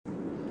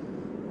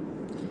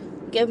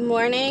Good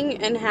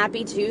morning and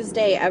happy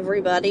Tuesday,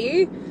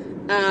 everybody.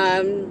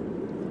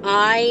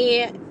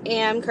 I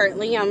am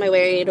currently on my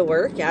way to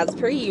work, as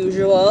per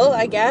usual,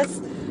 I guess.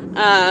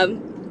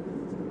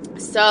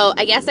 So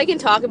I guess I can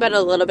talk about it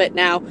a little bit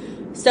now.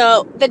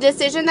 So the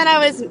decision that I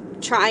was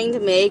trying to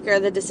make, or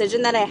the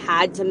decision that I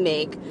had to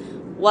make,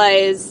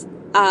 was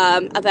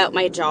about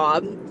my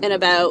job and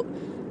about,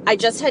 I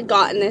just had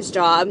gotten this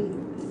job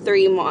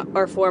 3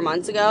 or 4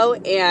 months ago,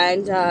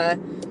 and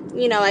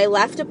I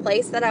left a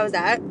place that I was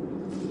at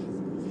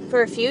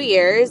for a few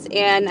years,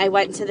 and I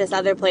went to this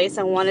other place.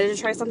 I wanted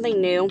to try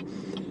something new,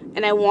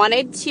 and I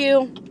wanted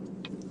to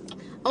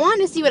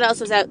see what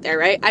else was out there,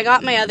 right? I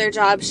got my other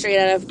job straight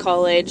out of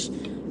college.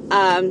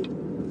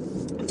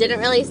 Didn't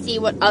really see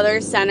what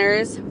other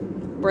centers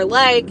were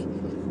like,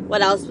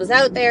 what else was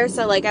out there,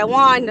 so I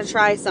wanted to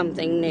try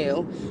something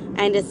new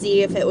and to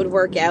see if it would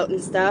work out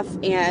and stuff.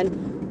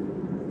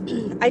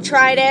 And I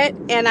tried it,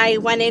 and I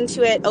went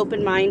into it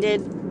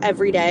open-minded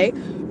every day,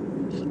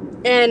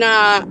 and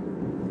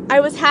I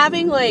was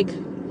having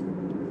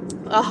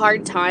a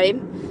hard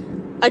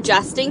time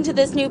adjusting to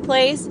this new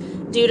place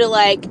due to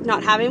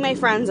not having my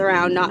friends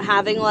around, not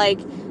having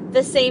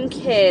the same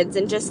kids,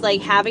 and just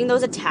having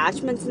those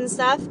attachments and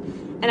stuff.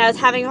 And I was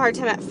having a hard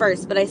time at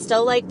first, but I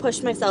still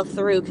pushed myself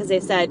through, because they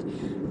said,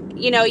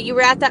 you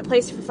were at that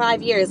place for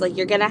 5 years,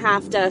 you're gonna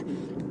have to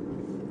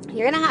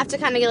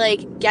kind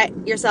of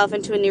get yourself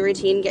into a new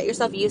routine, get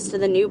yourself used to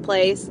the new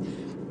place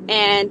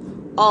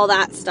and all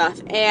that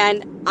stuff.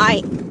 And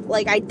I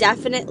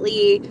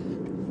definitely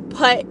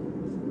put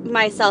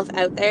myself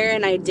out there,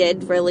 and I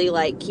did really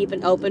keep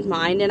an open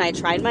mind, and I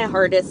tried my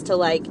hardest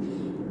to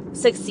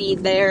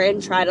succeed there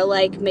and try to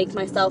make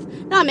myself,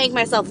 not make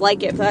myself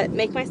like it, but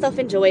make myself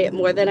enjoy it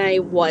more than I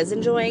was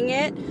enjoying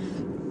it.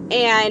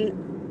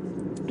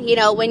 And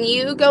when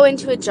you go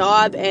into a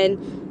job and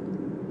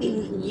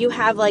you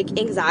have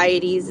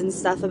anxieties and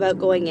stuff about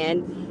going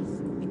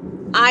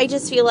in, I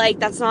just feel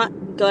that's not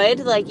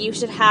good. You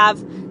should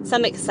have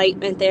some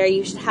excitement there.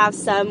 You should have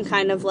some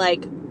kind of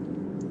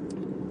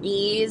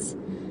ease,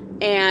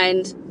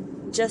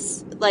 and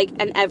just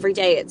an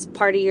everyday, it's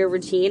part of your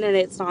routine, and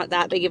it's not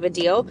that big of a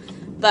deal.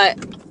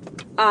 But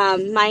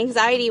my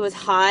anxiety was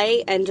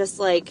high, and just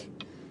I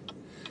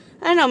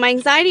don't know, my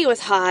anxiety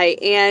was high,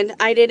 and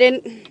I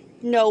didn't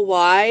know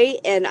why,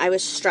 and I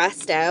was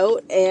stressed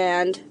out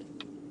and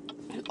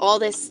all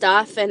this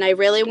stuff, and I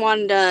really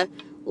wanted to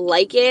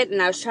like it,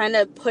 and I was trying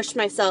to push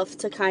myself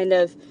to kind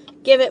of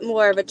give it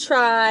more of a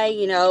try.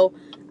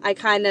 I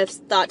kind of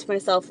thought to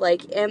myself,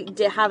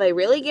 have I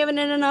really given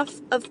it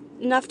enough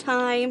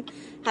time?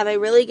 Have I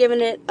really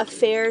given it a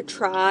fair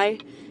try?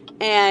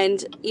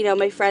 And,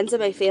 my friends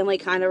and my family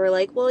kind of were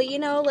like, well,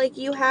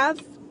 you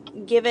have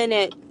given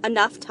it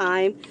enough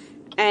time.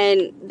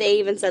 And they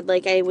even said,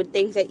 I would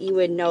think that you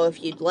would know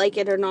if you'd like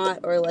it or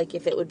not, or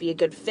if it would be a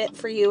good fit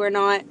for you or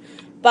not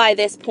by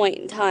this point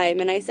in time.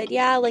 And I said,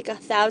 yeah,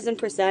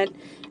 1,000%.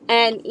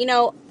 And,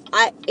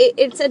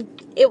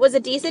 it was a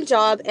decent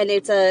job, and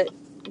it's a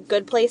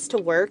good place to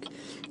work.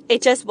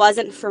 It just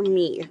wasn't for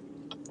me.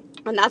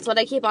 And that's what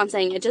I keep on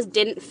saying. It just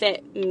didn't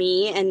fit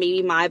me and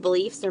maybe my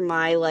beliefs, or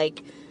my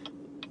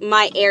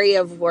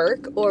area of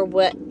work, or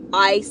what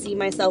I see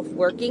myself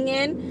working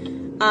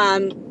in,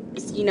 10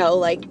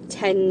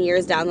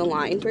 years down the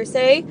line, per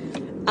se.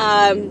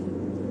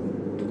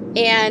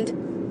 And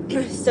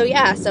so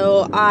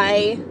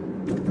I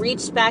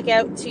reached back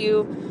out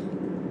to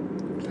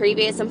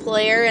previous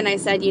employer, and I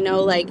said,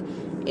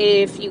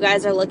 if you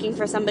guys are looking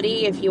for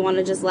somebody, if you want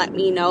to just let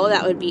me know,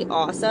 that would be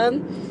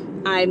awesome.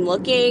 I'm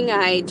looking.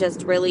 I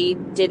just really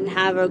didn't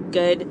have a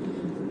good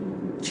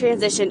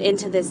transition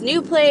into this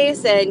new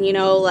place, and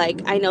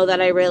I know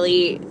that I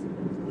really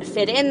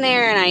fit in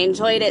there, and I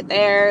enjoyed it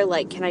there.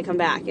 Can I come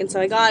back? And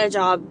so I got a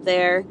job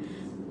there,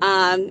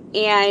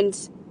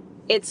 and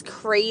it's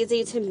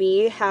crazy to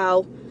me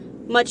how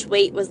much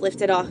weight was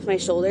lifted off my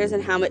shoulders,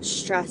 and how much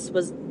stress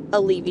was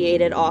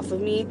alleviated off of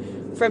me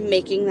from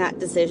making that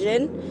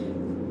decision.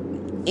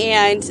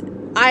 And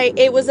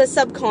it was a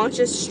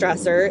subconscious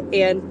stressor,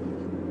 and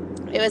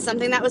it was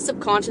something that was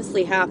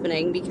subconsciously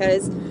happening,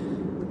 because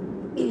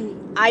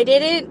I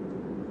didn't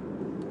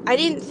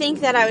think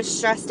that I was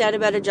stressed out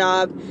about a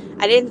job.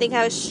 I didn't think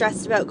I was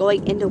stressed about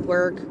going into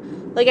work.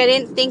 I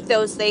didn't think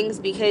those things,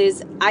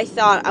 because I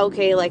thought,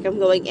 okay, I'm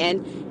going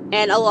in,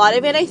 and a lot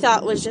of it I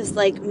thought was just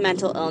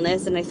mental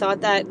illness, and I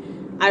thought that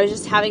I was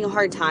just having a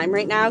hard time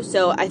right now.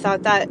 So I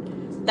thought that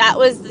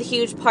was the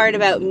huge part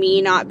about me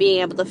not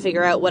being able to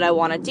figure out what I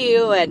want to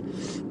do, and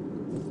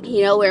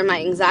where my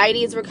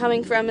anxieties were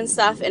coming from and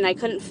stuff, and I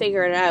couldn't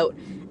figure it out.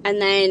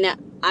 And then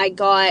I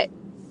got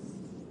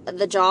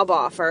the job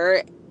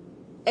offer,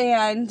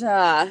 and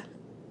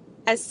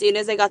as soon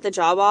as I got the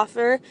job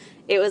offer,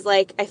 it was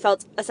I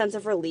felt a sense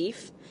of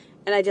relief,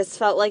 and I just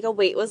felt like a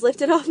weight was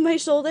lifted off my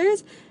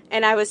shoulders,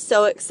 and I was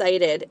so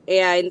excited.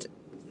 And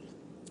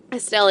I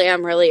still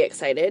am really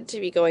excited to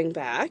be going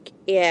back,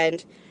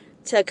 and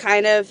to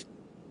kind of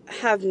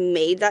have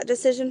made that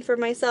decision for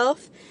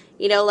myself.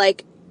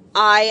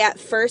 I at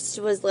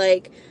first was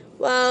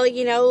well,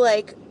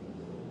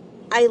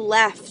 I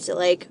left,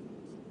 like,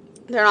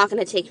 they're not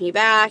going to take me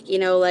back,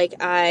 like,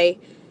 I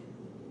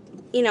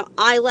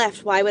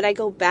left. Why would I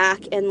go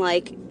back? And,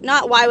 like,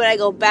 not why would I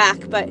go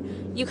back, but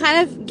you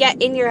kind of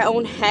get in your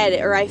own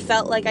head, or I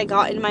felt like I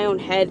got in my own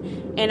head,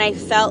 and I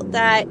felt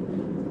that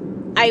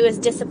I was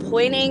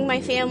disappointing my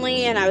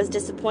family, and I was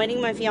disappointing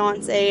my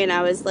fiance, and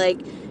I was, like,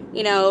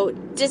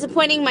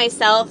 disappointing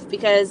myself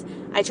because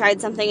I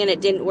tried something and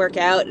it didn't work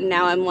out, and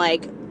now I'm,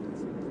 like,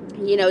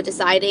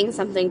 deciding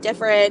something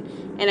different,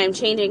 and I'm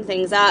changing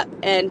things up,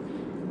 and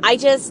I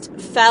just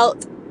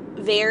felt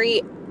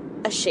very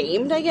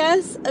ashamed, I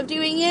guess, of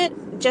doing it,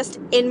 just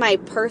in my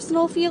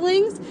personal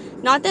feelings.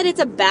 Not that it's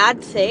a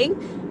bad thing,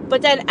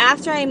 but then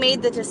after I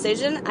made the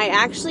decision, I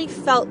actually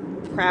felt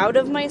proud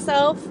of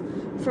myself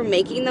for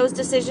making those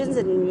decisions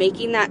and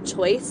making that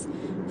choice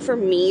for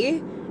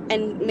me,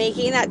 and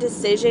making that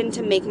decision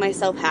to make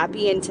myself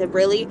happy, and to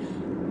really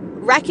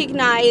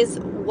recognize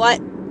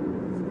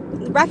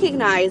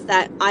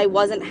that I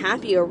wasn't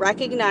happy, or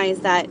recognize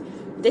that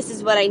this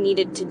is what I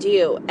needed to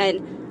do.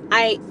 And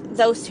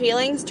those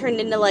feelings turned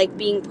into, like,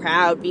 being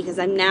proud, because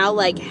I'm now,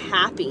 like,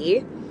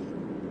 happy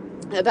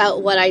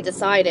about what I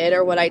decided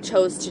or what I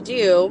chose to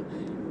do.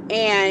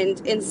 And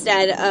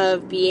instead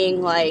of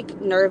being,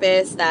 like,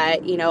 nervous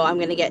that, I'm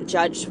going to get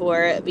judged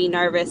for it, be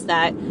nervous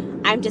that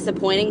I'm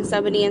disappointing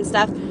somebody and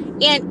stuff.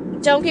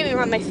 And don't get me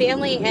wrong, my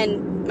family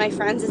and my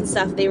friends and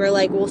stuff, they were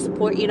like, we'll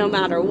support you no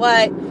matter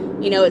what.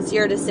 It's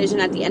your decision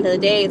at the end of the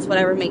day. It's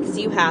whatever makes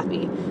you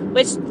happy,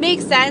 which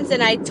makes sense.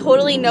 And I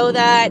totally know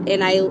that.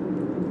 And I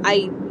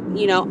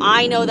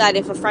know that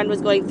if a friend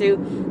was going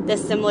through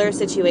this similar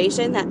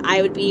situation, that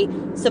I would be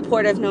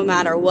supportive no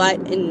matter what,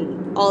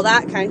 and all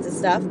that kinds of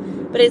stuff.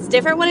 But it's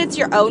different when it's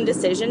your own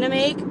decision to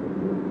make,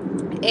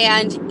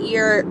 and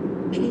you're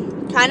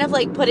kind of,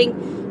 like,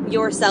 putting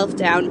yourself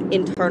down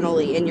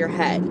internally in your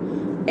head.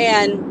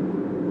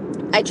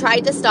 And I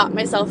tried to stop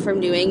myself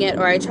from doing it,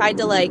 or I tried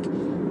to, like,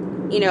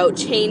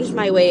 change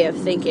my way of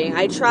thinking.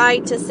 I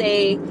tried to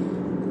say,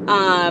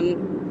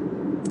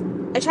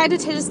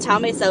 just tell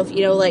myself,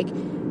 like,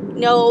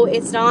 no,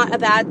 it's not a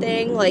bad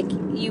thing. Like,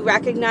 you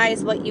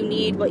recognize what you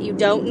need, what you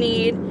don't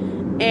need,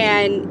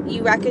 and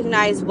you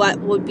recognize what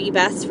would be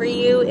best for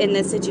you in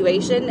this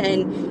situation,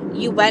 and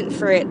you went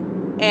for it,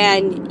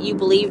 and you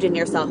believed in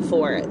yourself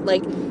for it.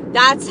 Like,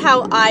 that's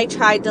how I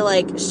tried to,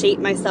 like, shape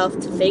myself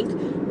to think,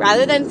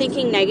 rather than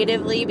thinking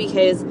negatively,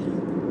 because,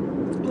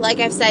 like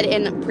I've said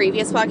in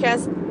previous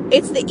podcasts,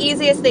 it's the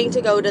easiest thing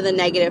to go to the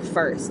negative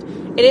first.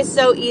 It is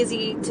so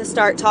easy to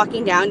start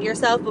talking down to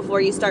yourself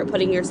before you start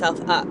putting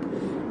yourself up,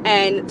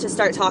 and to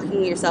start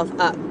talking yourself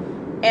up.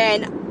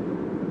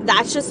 And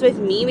that's just with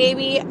me,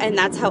 maybe, and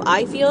that's how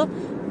I feel.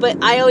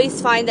 But I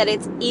always find that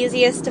it's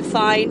easiest to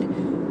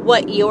find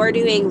what you're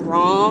doing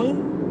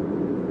wrong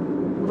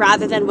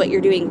rather than what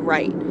you're doing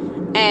right.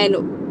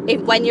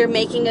 And when you're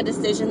making a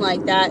decision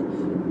like that,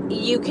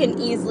 you can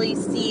easily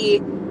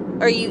see,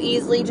 or you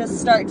easily just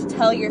start to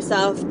tell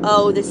yourself,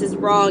 oh, this is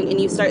wrong,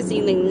 and you start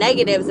seeing the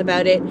negatives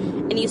about it,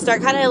 and you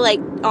start kind of, like,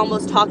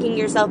 almost talking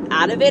yourself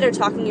out of it, or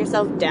talking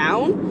yourself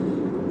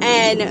down,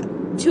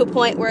 and to a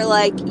point where,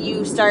 like,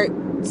 you start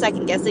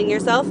second guessing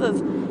yourself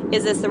of,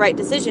 is this the right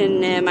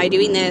decision? Am I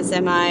doing this?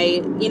 Am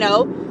I,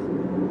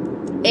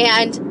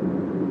 and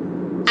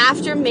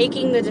after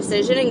making the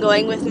decision and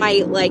going with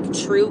my, like,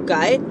 true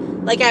gut,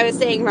 like I was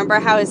saying, remember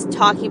how I was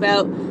talking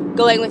about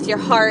going with your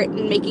heart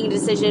and making a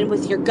decision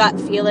with your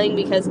gut feeling,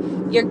 because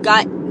your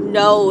gut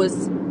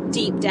knows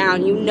deep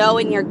down,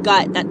 in your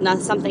gut that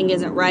something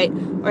isn't right,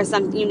 or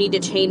something, you need to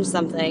change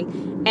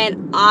something.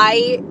 And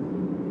I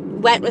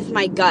went with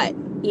my gut,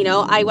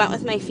 I went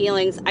with my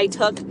feelings. I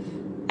took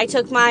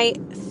my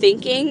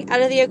thinking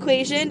out of the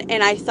equation,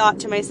 and I thought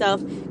to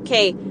myself,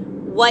 okay,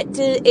 what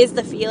is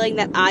the feeling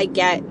that I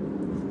get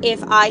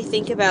if I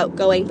think about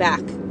going back?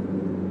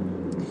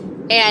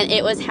 And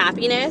it was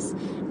happiness,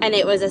 and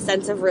it was a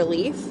sense of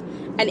relief,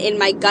 and in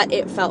my gut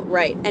it felt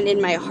right, and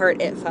in my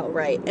heart it felt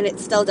right, and it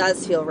still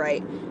does feel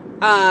right.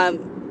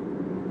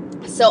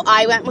 So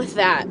I went with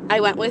that. I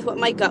went with what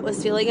my gut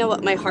was feeling and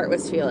what my heart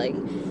was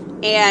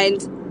feeling.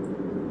 And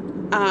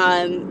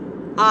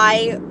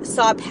I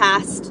saw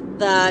past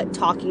the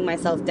talking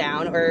myself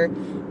down, or,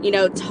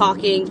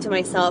 talking to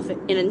myself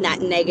in a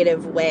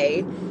negative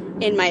way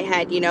in my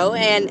head,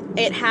 and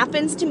it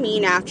happens to me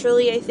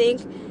naturally, I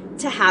think,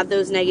 to have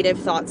those negative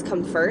thoughts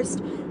come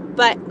first.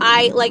 But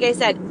like I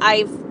said,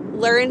 I've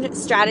learned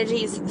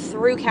strategies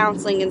through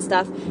counseling and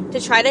stuff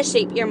to try to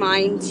shape your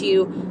mind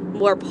to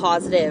more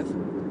positive.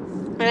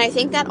 And I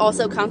think that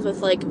also comes with,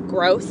 like,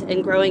 growth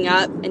and growing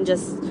up, and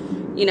just,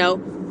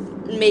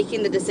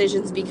 making the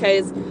decisions,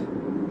 because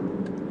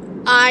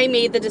I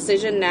made the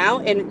decision now,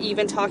 and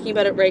even talking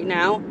about it right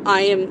now,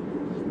 I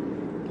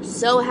am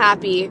so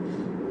happy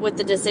with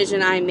the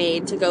decision I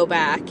made to go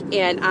back,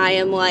 and I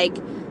am, like,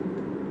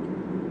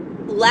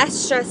 less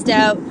stressed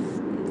out.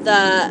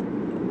 The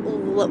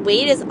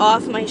weight is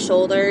off my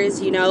shoulders,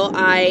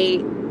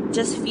 I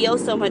just feel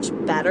so much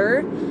better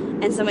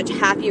and so much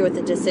happier with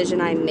the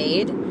decision I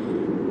made.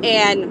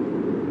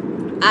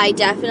 And I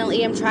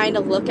definitely am trying to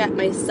look at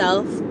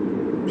myself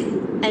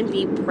and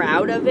be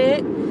proud of it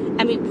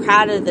and be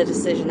proud of the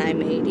decision I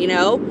made, you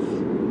know?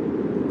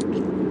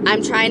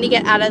 I'm trying to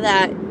get out of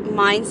that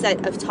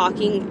mindset of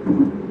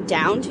talking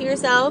down to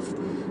yourself,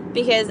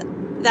 because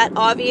that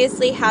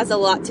obviously has a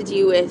lot to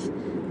do with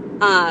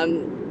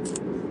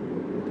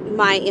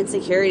my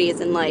insecurities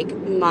and like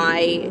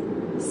my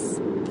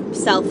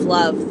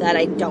self-love that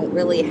I don't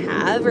really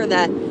have, or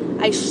that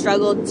I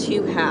struggle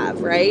to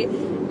have, right?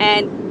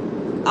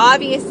 And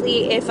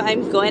obviously if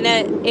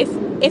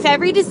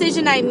every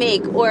decision I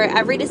make or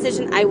every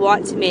decision I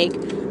want to make,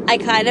 I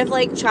kind of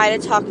like try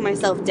to talk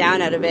myself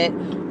down out of it,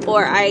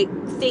 or I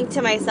think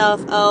to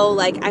myself, oh,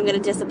 like I'm going to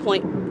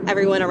disappoint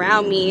everyone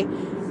around me.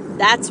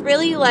 That's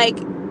really like,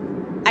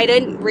 I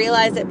didn't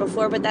realize it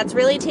before, but that's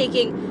really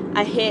taking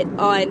a hit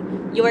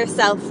on your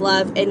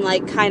self-love and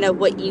like kind of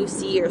what you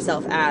see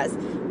yourself as.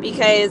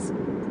 Because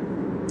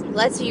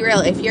let's be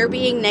real, if you're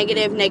being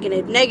negative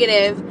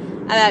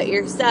about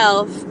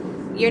yourself,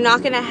 you're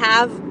not going to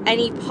have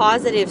any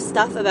positive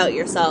stuff about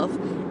yourself,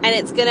 and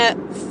it's going to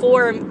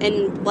form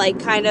and like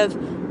kind of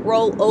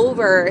roll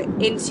over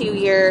into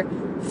your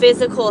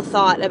physical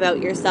thought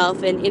about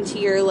yourself and into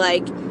your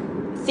like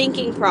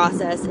thinking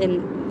process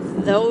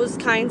and those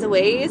kinds of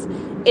ways.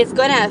 It's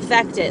going to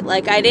affect it.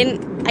 Like not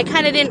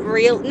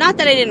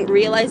that I didn't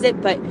realize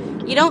it, but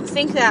you don't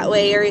think that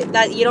way, or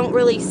that you don't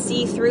really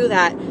see through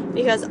that,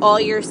 because all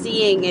you're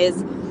seeing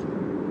is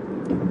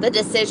the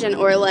decision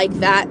or like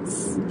that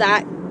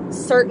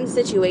certain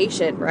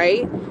situation,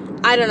 right?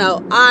 I don't know.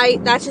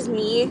 That's just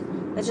me.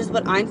 That's just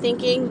what I'm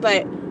thinking.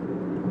 But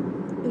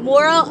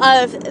moral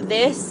of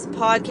this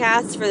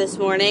podcast for this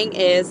morning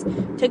is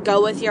to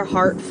go with your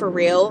heart for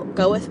real.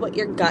 Go with what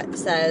your gut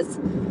says.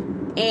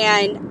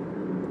 And,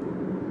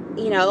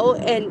 you know,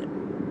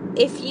 and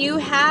if you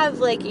have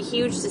like a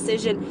huge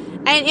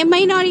decision, and it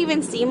might not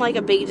even seem like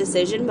a big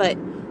decision, but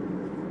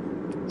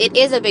it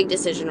is a big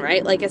decision,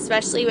 right? Like,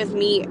 especially with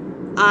me,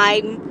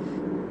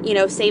 I'm, you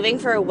know, saving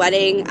for a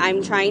wedding.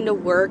 I'm trying to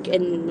work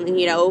and,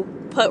 you know,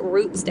 put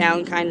roots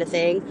down kind of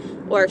thing,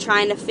 or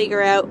trying to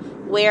figure out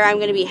where I'm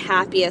going to be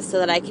happiest so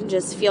that I can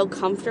just feel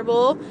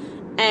comfortable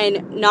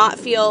and not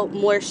feel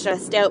more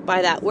stressed out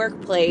by that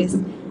workplace,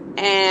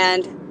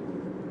 and,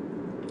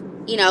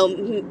 you know,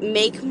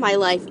 make my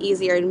life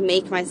easier and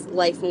make my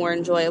life more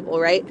enjoyable,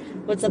 right?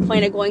 What's the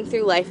point of going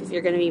through life if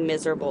you're going to be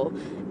miserable?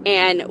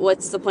 And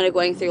what's the point of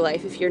going through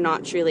life if you're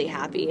not truly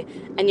happy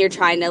and you're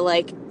trying to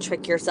like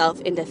trick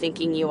yourself into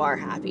thinking you are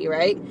happy,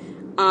 right?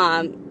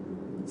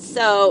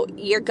 So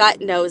your gut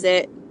knows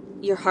it,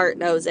 your heart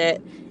knows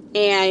it,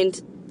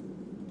 and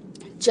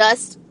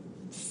just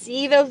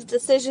see those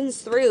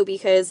decisions through,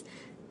 because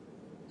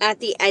at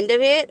the end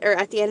of it, or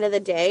at the end of the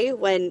day,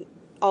 when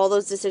all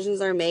those decisions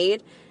are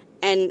made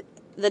and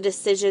the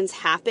decisions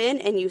happen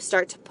and you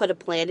start to put a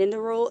plan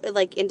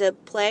into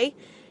play,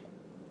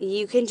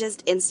 you can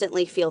just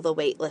instantly feel the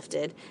weight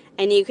lifted,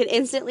 and you can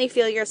instantly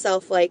feel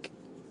yourself like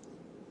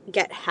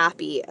get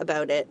happy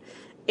about it.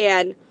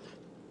 And,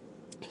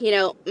 you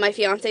know, my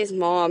fiance's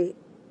mom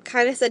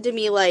kind of said to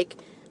me, like,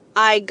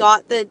 I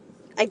got the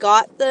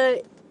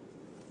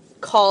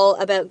call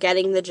about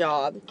getting the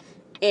job,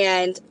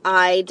 and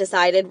I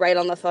decided right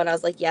on the phone, I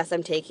was like, yes,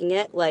 I'm taking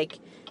it. Like,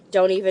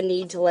 don't even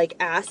need to like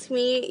ask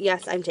me.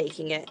 Yes, I'm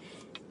taking it.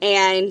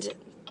 And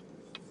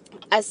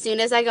as soon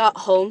as I got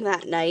home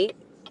that night,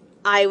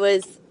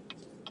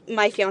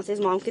 my fiance's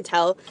mom could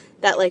tell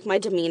that like my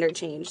demeanor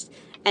changed,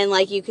 and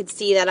like you could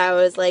see that I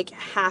was like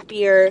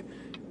happier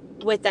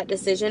with that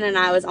decision, and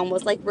I was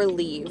almost like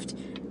relieved,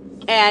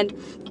 and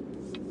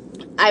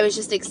I was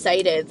just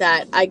excited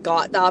that I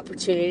got the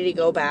opportunity to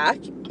go back,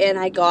 and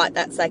I got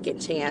that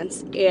second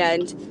chance,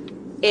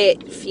 and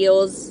it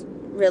feels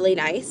really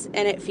nice,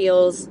 and it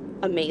feels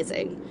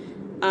amazing,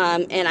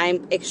 and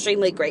I'm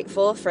extremely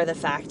grateful for the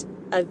fact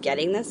of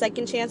getting the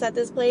second chance at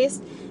this place,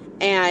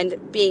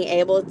 and being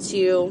able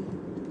to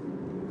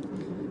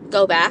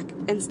go back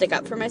and stick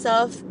up for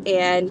myself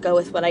and go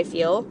with what I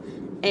feel,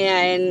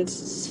 and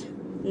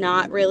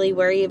not really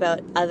worry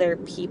about other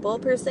people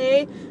per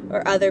se,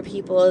 or other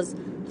people's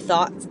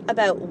thoughts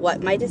about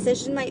what my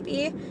decision might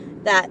be.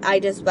 That I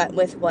just went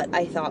with what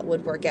I thought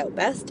would work out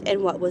best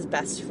and what was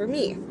best for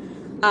me.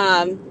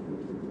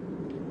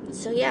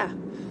 So yeah,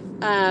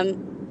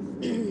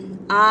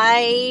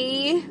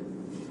 I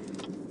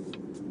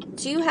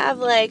do have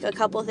like a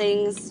couple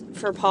things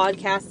for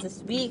podcasts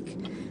this week,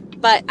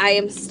 but I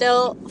am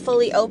still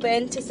fully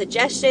open to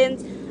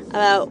suggestions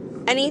about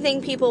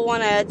anything people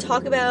want to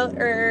talk about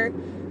or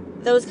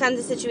those kinds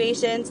of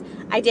situations.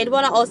 I did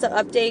want to also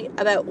update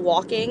about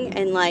walking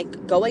and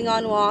like going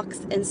on walks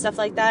and stuff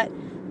like that.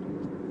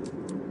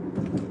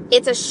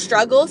 It's a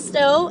struggle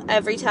still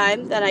every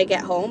time that I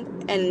get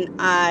home and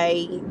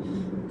I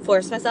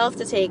force myself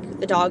to take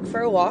the dog for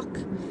a walk.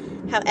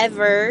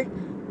 However,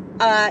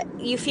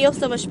 you feel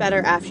so much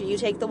better after you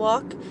take the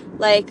walk.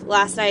 Like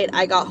last night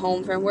I got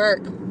home from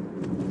work.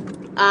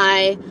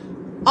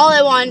 All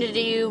I wanted to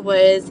do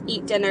was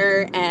eat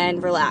dinner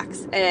and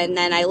relax. And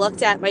then I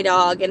looked at my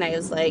dog and I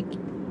was like,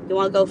 you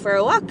want to go for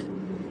a walk?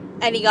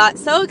 And he got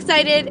so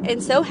excited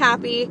and so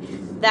happy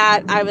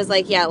that I was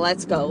like, yeah,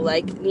 let's go.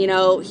 Like, you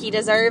know, he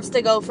deserves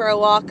to go for a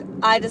walk.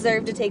 I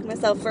deserve to take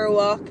myself for a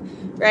walk,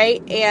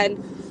 right?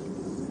 And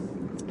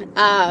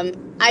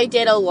I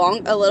did not a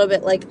long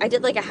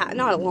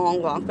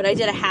walk, but I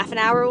did a half an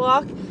hour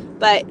walk.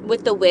 But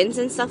with the winds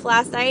and stuff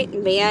last night,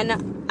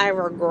 man, I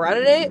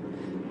regretted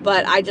it.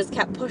 But I just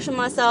kept pushing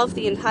myself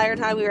the entire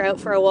time we were out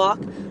for a walk.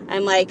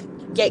 I'm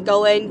like, get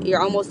going,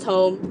 you're almost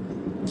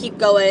home, keep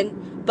going.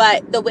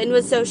 But the wind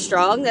was so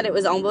strong that it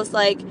was almost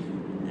like,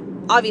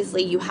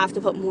 obviously you have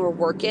to put more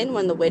work in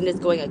when the wind is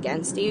going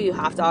against you. You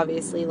have to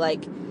obviously,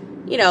 like,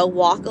 you know,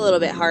 walk a little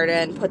bit harder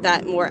and put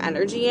that more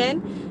energy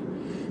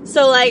in.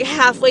 So, like,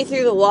 halfway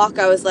through the walk,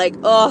 I was like,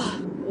 oh,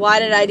 why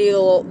did I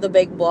do the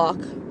big walk?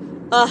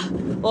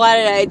 Why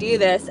did I do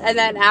this? And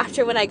then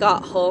after, when I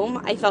got home,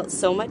 I felt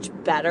so much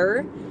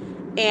better.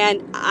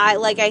 And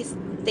I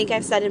think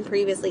I've said in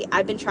previously,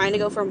 I've been trying to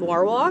go for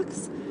more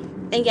walks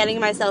and getting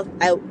myself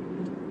out,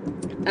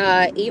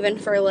 even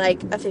for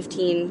like a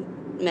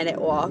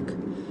 15-minute walk.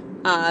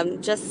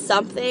 Just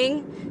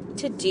something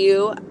to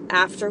do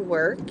after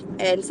work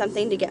and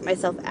something to get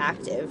myself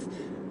active.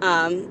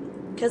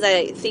 Because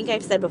I think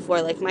I've said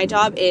before, like, my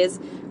job is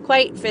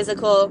quite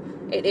physical.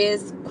 It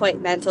is quite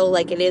mental.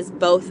 Like, it is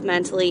both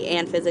mentally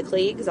and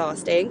physically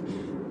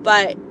exhausting.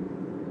 But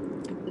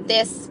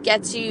this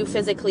gets you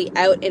physically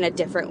out in a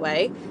different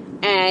way,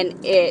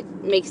 and it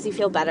makes you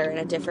feel better in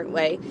a different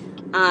way.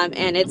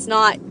 And it's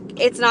not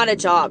a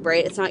job,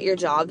 right? It's not your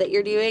job that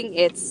you're doing.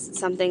 It's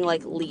something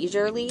like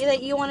leisurely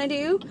that you want to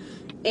do.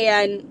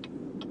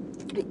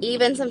 And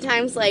even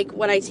sometimes, like,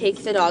 when I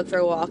take the dog for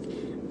a walk,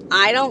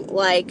 I don't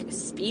like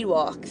speed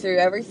walk through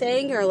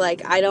everything, or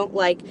like I don't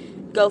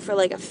like go for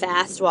like a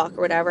fast walk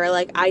or whatever.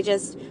 Like, I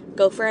just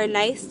go for a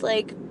nice,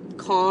 like,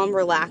 calm,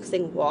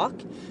 relaxing walk.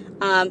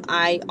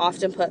 I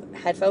often put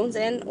headphones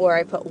in, or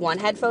I put one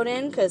headphone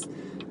in, because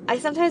I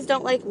sometimes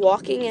don't like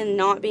walking and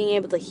not being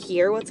able to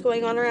hear what's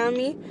going on around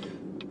me.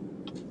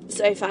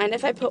 So I find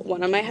if I put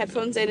one of my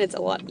headphones in, it's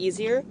a lot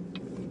easier.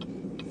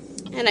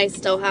 And I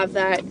still have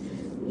that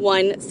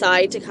one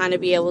side to kind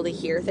of be able to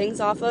hear things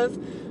off of.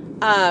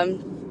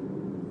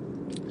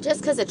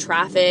 Just because of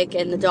traffic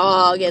and the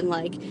dog, and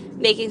like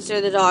making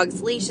sure the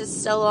dog's leash is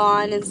still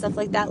on and stuff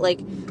like that. Like,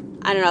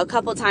 I don't know, a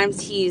couple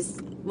times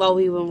while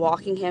we've been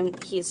walking him,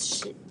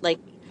 he's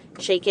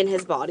shaken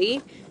his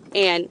body,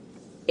 and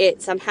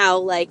it somehow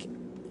like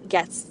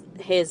gets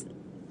his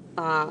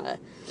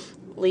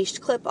leash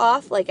clip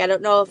off. Like, I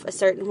don't know if a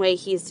certain way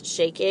he's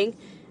shaking,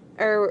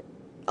 or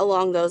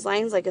along those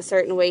lines, like a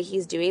certain way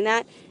he's doing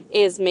that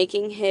is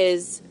making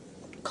his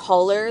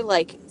collar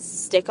like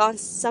stick on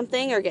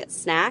something or get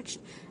snatched,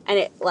 and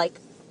it like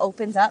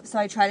opens up. So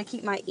I try to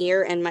keep my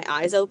ear and my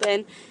eyes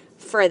open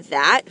for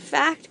that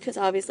fact, because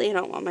obviously I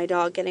don't want my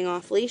dog getting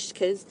off leash,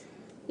 because,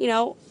 you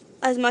know,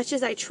 as much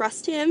as I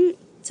trust him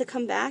to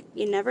come back,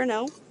 you never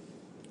know.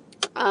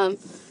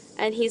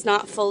 And he's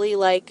not fully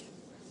like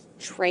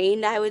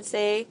trained, I would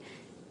say,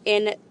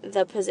 in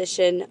the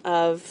position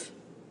of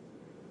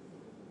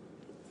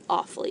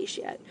off leash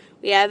yet.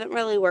 We haven't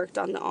really worked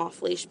on the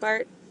off leash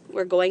part.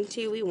 We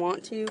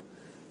want to.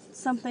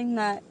 Something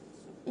that,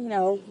 you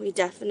know, we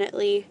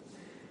definitely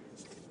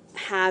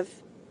have.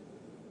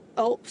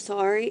 Oh,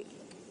 sorry.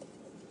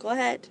 Go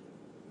ahead.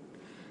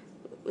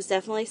 It was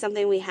definitely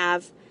something we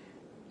have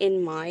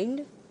in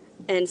mind,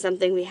 and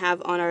something we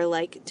have on our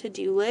like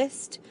to-do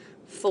list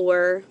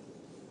for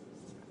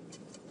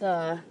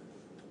the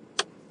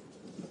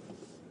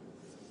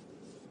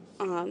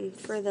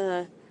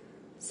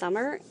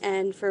summer,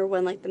 and for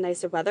when like the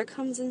nicer weather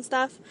comes and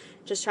stuff.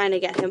 Just trying to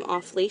get him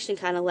off leash and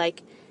kind of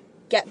like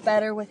get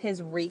better with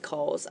his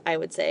recalls, I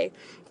would say.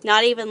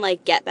 Not even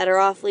like get better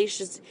off leash,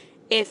 just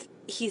if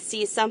he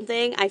sees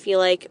something, I feel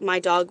like my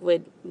dog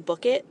would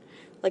book it,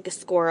 like a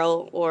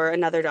squirrel or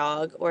another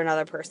dog or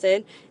another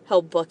person,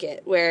 he'll book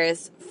it.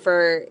 Whereas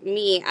for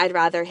me, I'd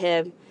rather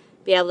him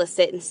be able to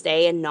sit and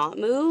stay and not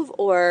move,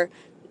 or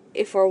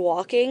if we're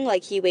walking,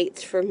 like, he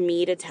waits for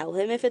me to tell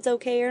him if it's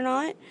okay or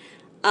not.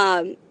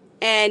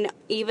 And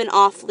even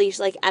off leash,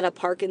 like at a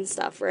park and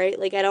stuff, right?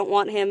 Like, I don't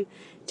want him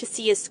to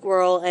see a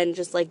squirrel and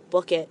just like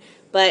book it.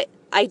 But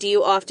I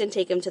do often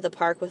take him to the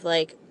park with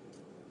like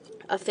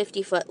a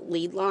 50-foot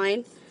lead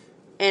line,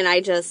 and I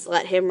just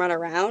let him run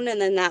around,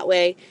 and then that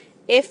way,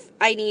 if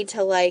I need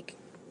to, like,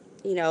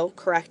 you know,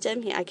 correct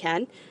him, I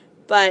can.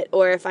 But,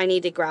 or if I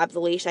need to grab the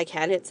leash, I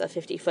can. It's a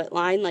 50-foot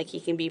line. Like, he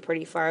can be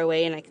pretty far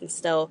away, and I can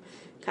still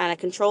kind of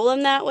control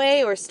him that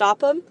way or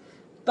stop him.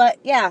 But,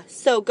 yeah,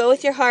 so go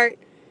with your heart.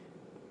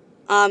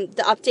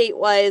 The update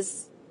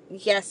was,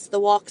 yes, the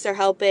walks are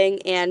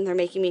helping, and they're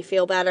making me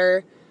feel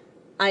better.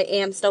 I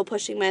am still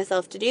pushing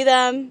myself to do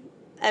them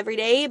every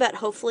day, but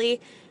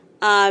hopefully,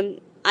 I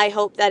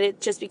hope that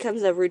it just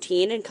becomes a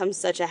routine and becomes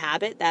such a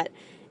habit that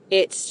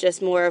it's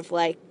just more of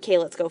like, okay,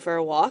 let's go for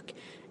a walk.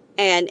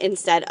 And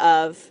instead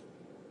of,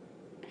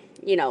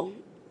 you know,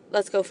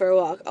 let's go for a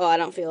walk. Oh, I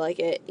don't feel like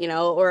it, you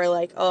know, or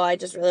like, oh, I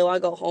just really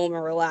want to go home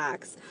and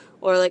relax.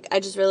 Or like, I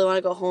just really want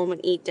to go home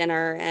and eat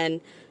dinner and,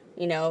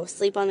 you know,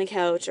 sleep on the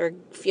couch or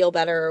feel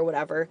better or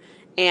whatever.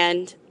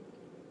 And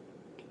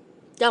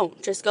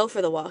don't. Just go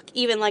for the walk.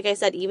 Even, like I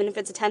said, even if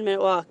it's a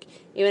 10-minute walk,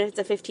 even if it's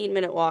a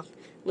 15-minute walk,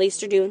 at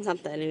least you're doing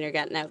something and you're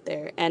getting out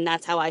there. And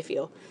that's how I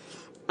feel.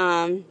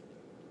 So,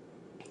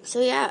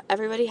 yeah,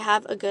 everybody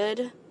have a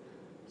good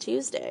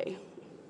Tuesday.